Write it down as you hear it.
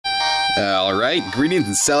Alright, greetings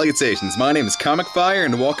and salutations. My name is Comic Fire,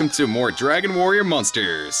 and welcome to more Dragon Warrior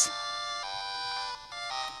Monsters.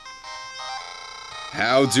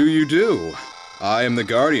 How do you do? I am the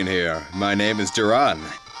Guardian here. My name is Durran.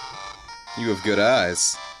 You have good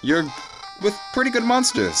eyes. You're with pretty good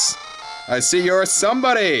monsters. I see you're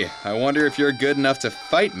somebody. I wonder if you're good enough to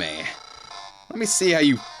fight me. Let me see how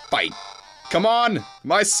you fight. Come on,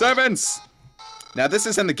 my servants! Now this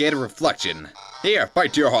is in the Gate of Reflection. Here,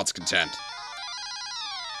 fight to your heart's content.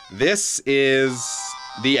 This is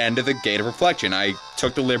the end of the Gate of Reflection. I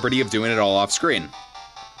took the liberty of doing it all off screen.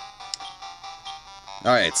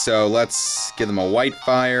 Alright, so let's give them a white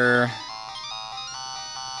fire,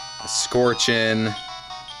 a scorching,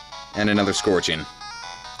 and another scorching.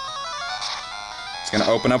 It's gonna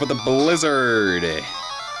open up with a blizzard.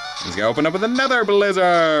 It's gonna open up with another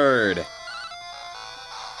blizzard.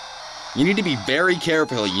 You need to be very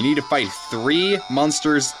careful. You need to fight 3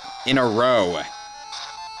 monsters in a row.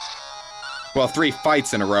 Well, 3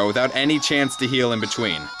 fights in a row without any chance to heal in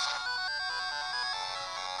between.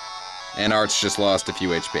 And Arch just lost a few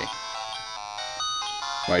HP.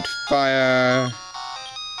 White fire.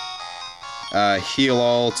 Heal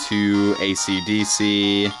all to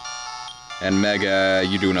AC/DC. And Mega,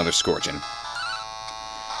 you do another scorching.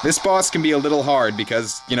 This boss can be a little hard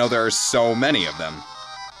because, you know, there are so many of them.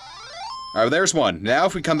 Alright, there's one. Now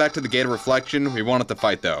if we come back to the Gate of Reflection, we won't have to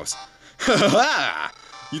fight those. Ha ha ha!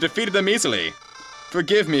 You defeated them easily.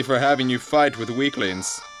 Forgive me for having you fight with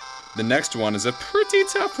weaklings. The next one is a pretty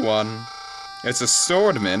tough one. It's a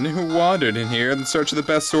swordman who wandered in here in search of the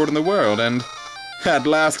best sword in the world, and at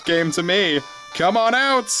last came to me. Come on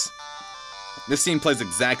out! This scene plays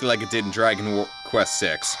exactly like it did in Dragon Quest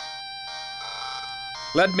VI.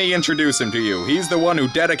 Let me introduce him to you. He's the one who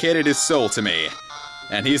dedicated his soul to me.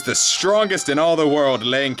 And he's the strongest in all the world,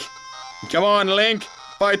 Link. Come on, Link.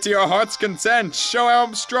 Fight to your heart's content. Show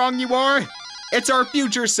how strong you are. It's our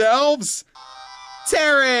future selves.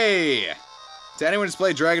 Terry! To anyone who's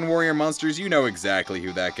played Dragon Warrior Monsters, you know exactly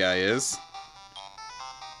who that guy is.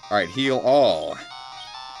 Alright, heal all.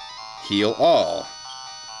 Heal all.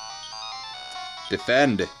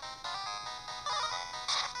 Defend.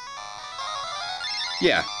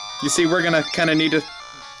 Yeah, you see, we're gonna kinda need to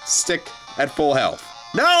stick at full health.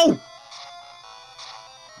 No!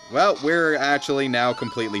 Well, we're actually now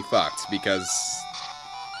completely fucked, because...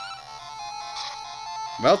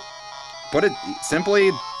 Well, put it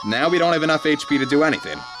simply, now we don't have enough HP to do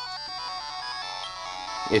anything.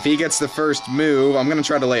 If he gets the first move, I'm gonna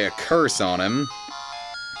try to lay a curse on him.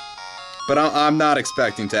 But I'm not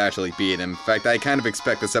expecting to actually beat him. In fact, I kind of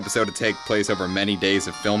expect this episode to take place over many days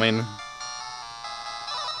of filming.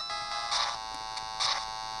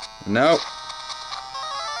 Nope.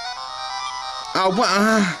 Oh,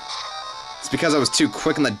 what? It's because I was too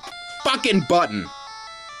quick on the fucking button.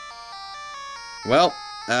 Well,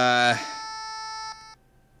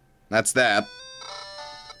 that's that.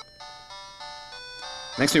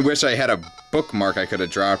 Makes me wish I had a bookmark I could have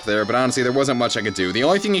dropped there, but honestly, there wasn't much I could do. The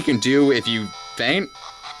only thing you can do if you faint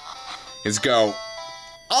is go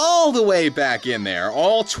all the way back in there,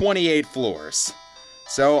 all 28 floors.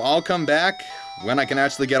 So I'll come back when I can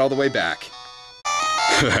actually get all the way back.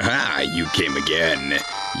 Haha, you came again.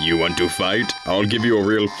 You want to fight? I'll give you a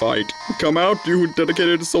real fight. Come out, you who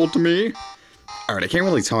dedicated a soul to me. Alright, I can't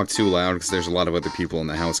really talk too loud because there's a lot of other people in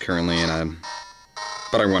the house currently, and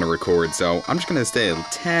but I want to record, so I'm just gonna stay a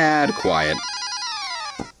tad quiet.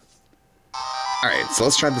 Alright, so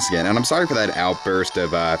let's try this again, and I'm sorry for that outburst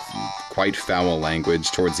of quite foul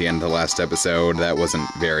language towards the end of the last episode. That wasn't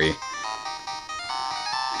very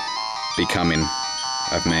becoming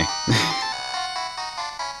of me.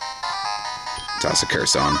 Toss a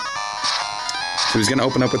curse on. So he's gonna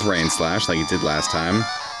open up with Rain Slash like he did last time.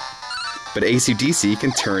 But AC/DC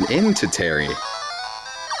can turn into Terry.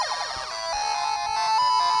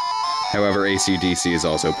 However, AC/DC is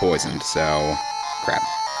also poisoned, so... crap.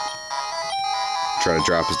 Try to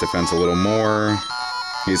drop his defense a little more.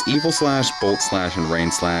 He has Evil Slash, Bolt Slash, and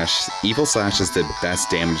Rain Slash. Evil Slash is the best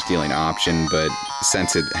damage-dealing option, but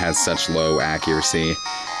since it has such low accuracy,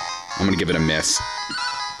 I'm gonna give it a miss.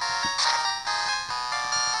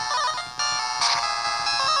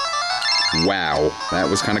 Wow, that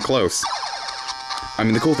was kind of close. I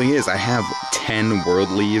mean, the cool thing is, I have 10 world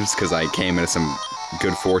leaves because I came into some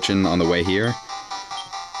good fortune on the way here.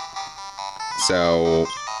 So,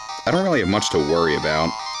 I don't really have much to worry about.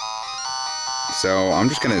 So, I'm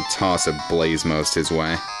just gonna toss a Blaze Most his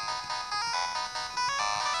way.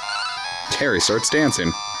 Terry starts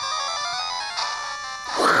dancing.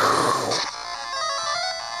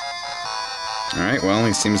 Alright, well,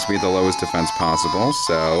 he seems to be the lowest defense possible,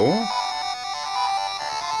 so...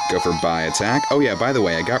 Go for Bi attack. Oh yeah, by the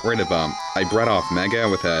way, I got rid of, I bred off Mega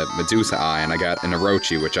with a Medusa Eye, and I got an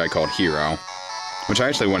Orochi, which I called Hero. Which I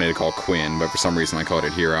actually wanted to call Quinn, but for some reason I called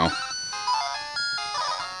it Hero.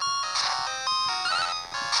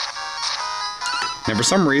 And for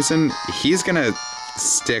some reason, he's gonna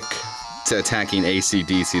stick to attacking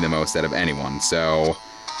AC/DC the most out of anyone, so...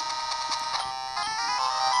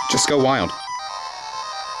 just go wild.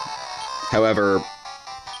 However...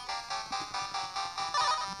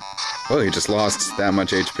 well, he just lost that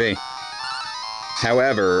much HP.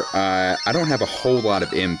 However, I don't have a whole lot of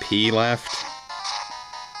MP left.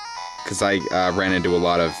 Because I ran into a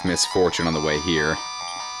lot of misfortune on the way here.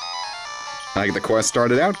 Like, the quest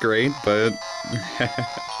started out great, but...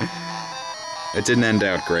 it didn't end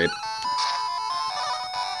out great.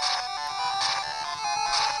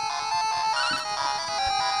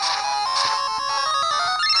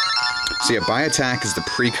 So yeah, Bi attack is the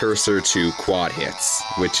precursor to quad hits,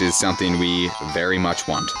 which is something we very much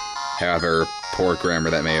want. However, poor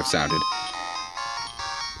grammar that may have sounded.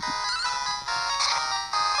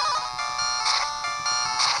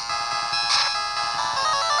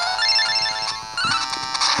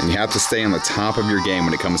 And you have to stay on the top of your game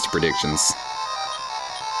when it comes to predictions.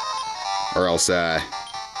 Or else,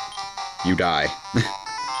 you die.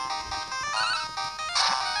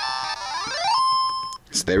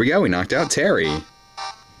 So there we go, we knocked out Terry.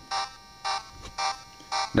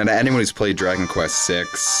 Now to anyone who's played Dragon Quest VI,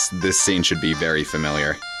 this scene should be very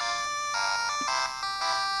familiar.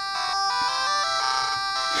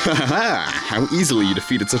 Haha! How easily you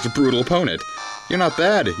defeated such a brutal opponent. You're not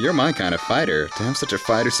bad, you're my kind of fighter. To have such a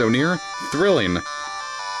fighter so near? Thrilling.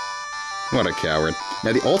 What a coward.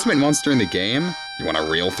 Now the ultimate monster in the game, you want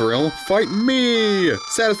a real thrill? Fight me!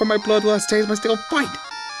 Satisfy my bloodlust, taste my steel, fight!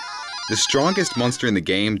 The strongest monster in the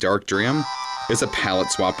game, Dark Dream, is a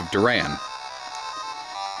palette swap of Durran.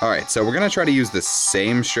 Alright, so we're gonna try to use the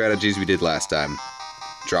same strategies we did last time.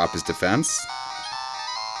 Drop his defense.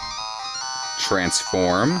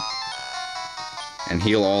 Transform. And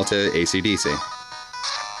heal all to AC/DC.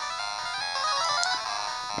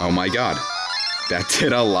 Oh my god. That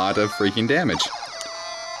did a lot of freaking damage.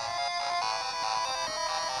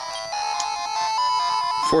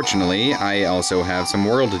 Fortunately, I also have some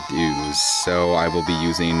world dues, so I will be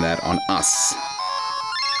using that on us.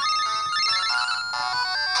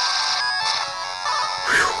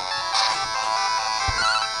 Whew.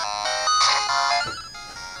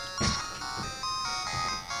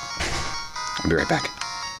 I'll be right back.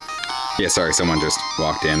 Yeah, sorry, someone just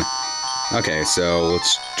walked in. Okay, so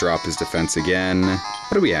let's drop his defense again.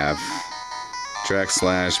 What do we have? Track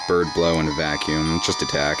slash, bird blow, and vacuum. Just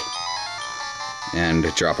attack. And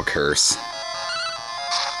drop a curse.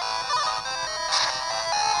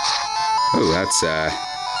 Oh, that's a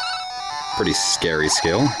pretty scary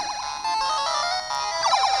skill.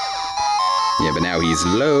 Yeah, but now he's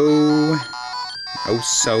low. Oh,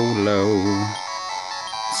 so low.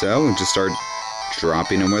 So, we just start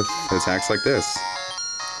dropping him with attacks like this.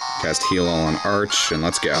 Cast Heal All on Arch, and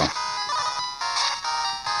let's go.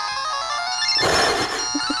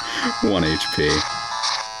 1 HP.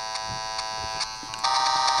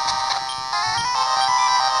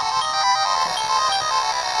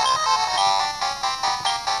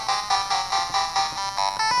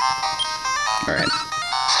 Alright.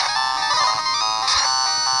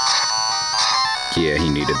 Yeah, he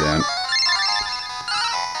needed that.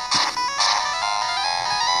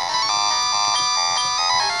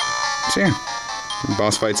 So yeah,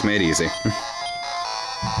 boss fight's made easy.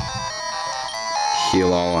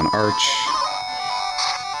 Heal all on Arch.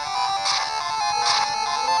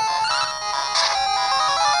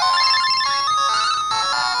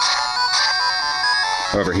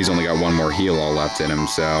 However, he's only got one more heal all left in him,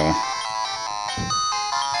 so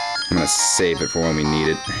I'm gonna save it for when we need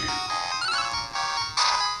it.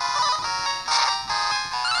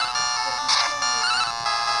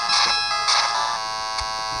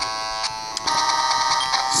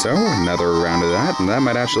 So, another round of that, and that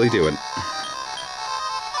might actually do it.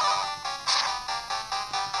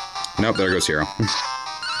 Nope, there goes Hero.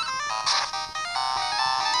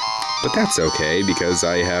 But that's okay, because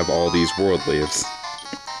I have all these world leaves.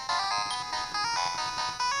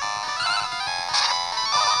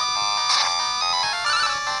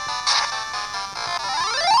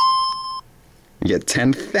 You get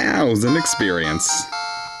 10,000 experience.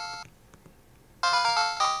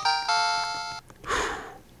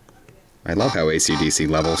 I love how AC/DC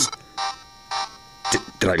levels.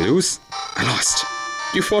 Did I lose? I lost.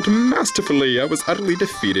 You fought masterfully. I was utterly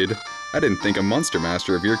defeated. I didn't think a monster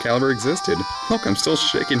master of your caliber existed. Look, I'm still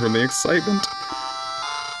shaking from the excitement.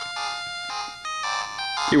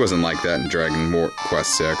 He wasn't like that in Dragon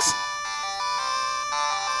Quest VI.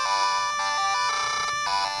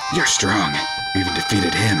 You're strong. You even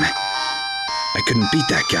defeated him. I couldn't beat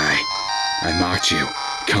that guy. I mocked you,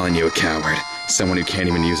 calling you a coward, someone who can't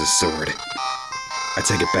even use a sword. I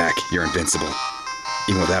take it back, you're invincible.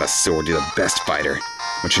 Even without a sword, you're the best fighter.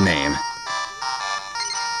 What's your name?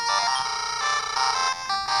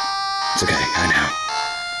 It's okay, I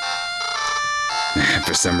know.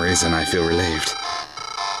 For some reason, I feel relieved.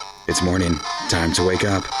 It's morning, time to wake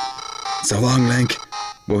up. So long, Link.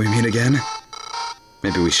 Will we meet again?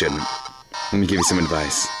 Maybe we shouldn't. Let me give you some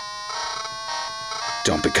advice.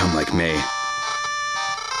 Don't become like me.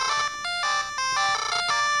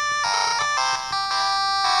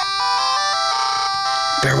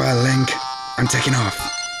 Farewell, Link. I'm taking off.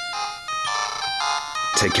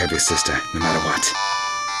 Take care of your sister, no matter what.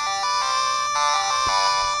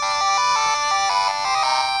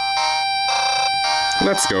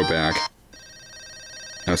 Let's go back.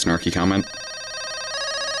 No snarky comment?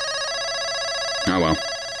 Oh well.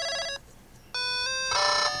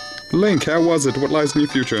 Link, how was it? What lies in your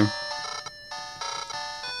future?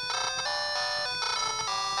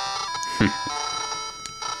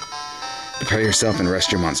 Prepare yourself and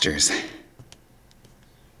rest your monsters.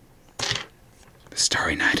 The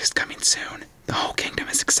Starry Night is coming soon. The whole kingdom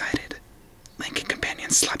is excited. Link and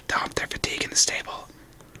companions slept off their fatigue in the stable.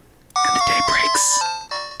 And the day breaks.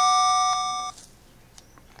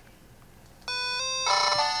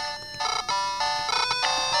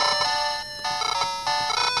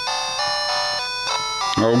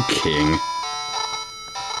 Oh, King.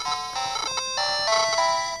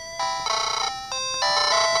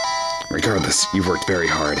 Regardless, you've worked very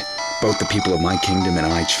hard. Both the people of my kingdom and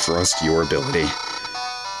I trust your ability.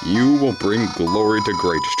 You will bring glory to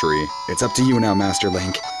Great Tree. It's up to you now, Master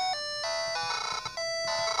Link.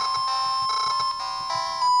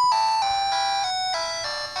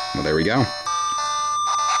 Well, there we go.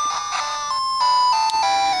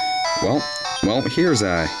 Well, here's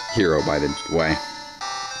a hero, by the way.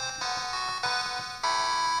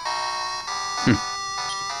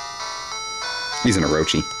 He's an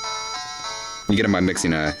Orochi. You get him by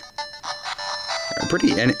mixing a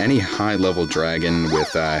pretty any high-level dragon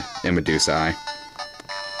with a Medusa Eye.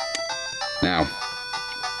 Now,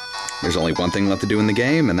 there's only one thing left to do in the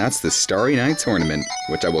game, and that's the Starry Night Tournament,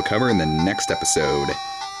 which I will cover in the next episode.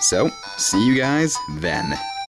 So, see you guys then.